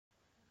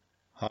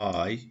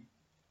Hi,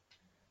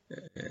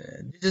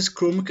 this is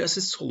chromic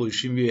acid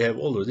solution we have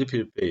already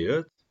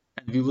prepared,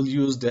 and we will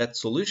use that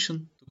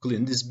solution to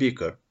clean this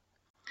beaker.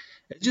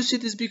 As you see,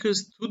 this beaker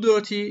is too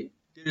dirty.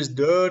 There is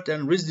dirt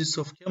and residues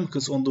of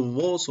chemicals on the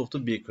walls of the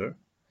beaker,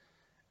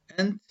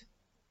 and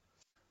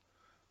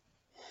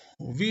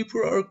we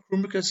pour our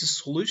chromic acid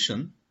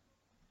solution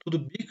to the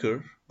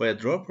beaker by a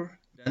dropper.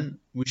 Then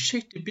we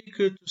shake the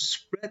beaker to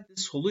spread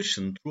the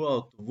solution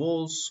throughout the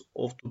walls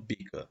of the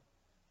beaker.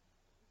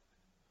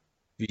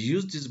 We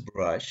use this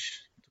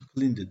brush to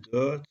clean the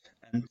dirt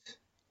and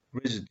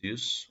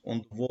residues on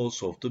the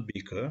walls of the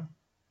beaker.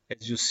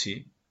 As you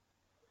see,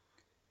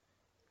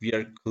 we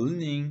are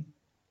cleaning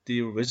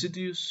the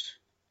residues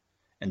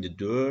and the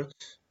dirt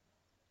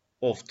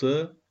of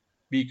the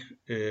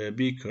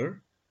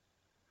beaker.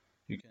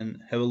 You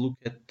can have a look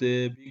at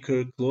the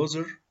beaker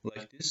closer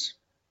like this.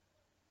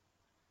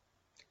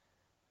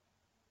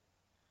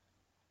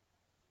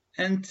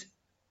 And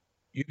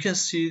you can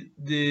see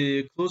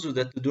the closer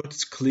that the dirt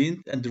is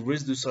cleaned and the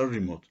residues are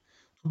removed.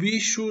 To be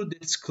sure that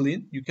it's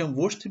clean, you can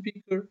wash the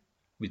beaker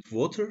with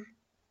water,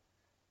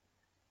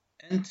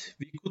 and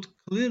we could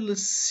clearly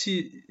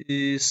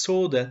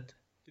saw that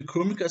the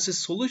chromic acid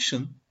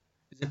solution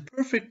is a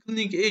perfect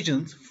cleaning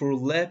agent for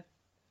lab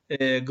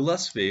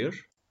glassware.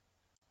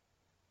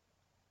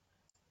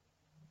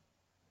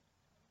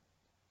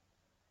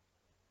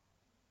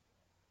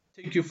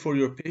 Thank you for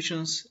your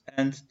patience,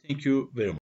 and thank you very much.